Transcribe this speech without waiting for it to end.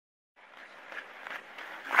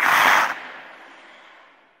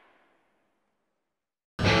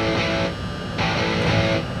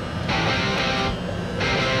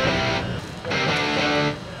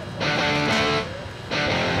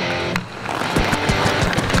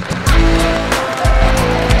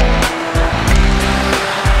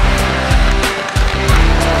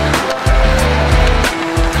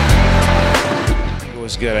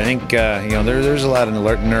good. I think there's a lot of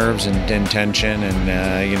nerves and tension,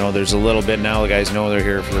 and there's a little bit now. The guys know they're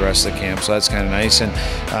here for the rest of the camp, so that's kind of nice. And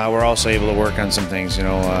we're also able to work on some things.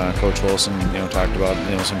 Coach Wilson talked about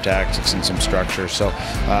some tactics and some structure, so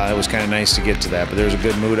it was kind of nice to get to that. But there was a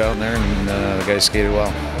good mood out there, and the guys skated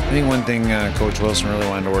well. I think one thing Coach Wilson really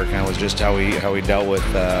wanted to work on was just how we dealt with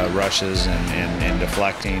rushes and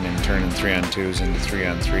deflecting and turning 3-on-2s into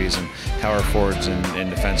 3-on-3s, and how our forwards and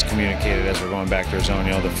defense communicated as we're going back to our zone.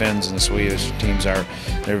 The Finns and the Swedish teams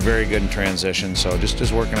they're very good in transition, so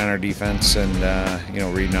just working on our defense and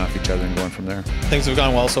reading off each other and going from there. Things have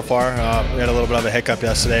gone well so far. We had a little bit of a hiccup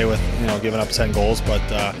yesterday with giving up 10 goals, but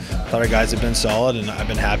I thought our guys have been solid, and I've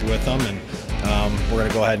been happy with them. And we're going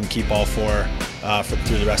to go ahead and keep all four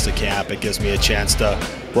through the rest of camp. It gives me a chance to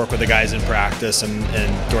work with the guys in practice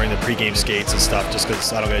and during the pregame skates and stuff, just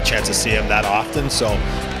because I don't get a chance to see them that often. So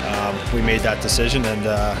we made that decision, and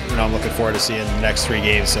I'm looking forward to seeing the next 3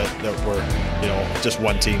 games that we're just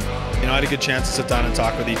one team. I had a good chance to sit down and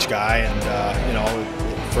talk with each guy, and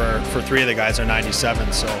for 3 of the guys are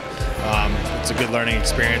 97, so it's a good learning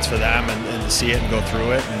experience for them, and to see it and go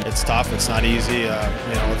through it. And it's tough, it's not easy,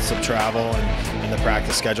 with some travel and the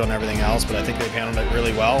practice schedule and everything else, but I think they've handled it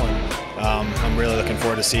really well, and I'm really looking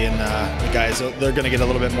forward to seeing the guys. They're going to get a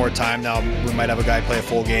little bit more time now. We might have a guy play a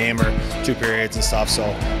full game or 2 periods and stuff, so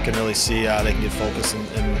can really see they can get focused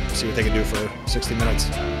and see what they can do for 60 minutes.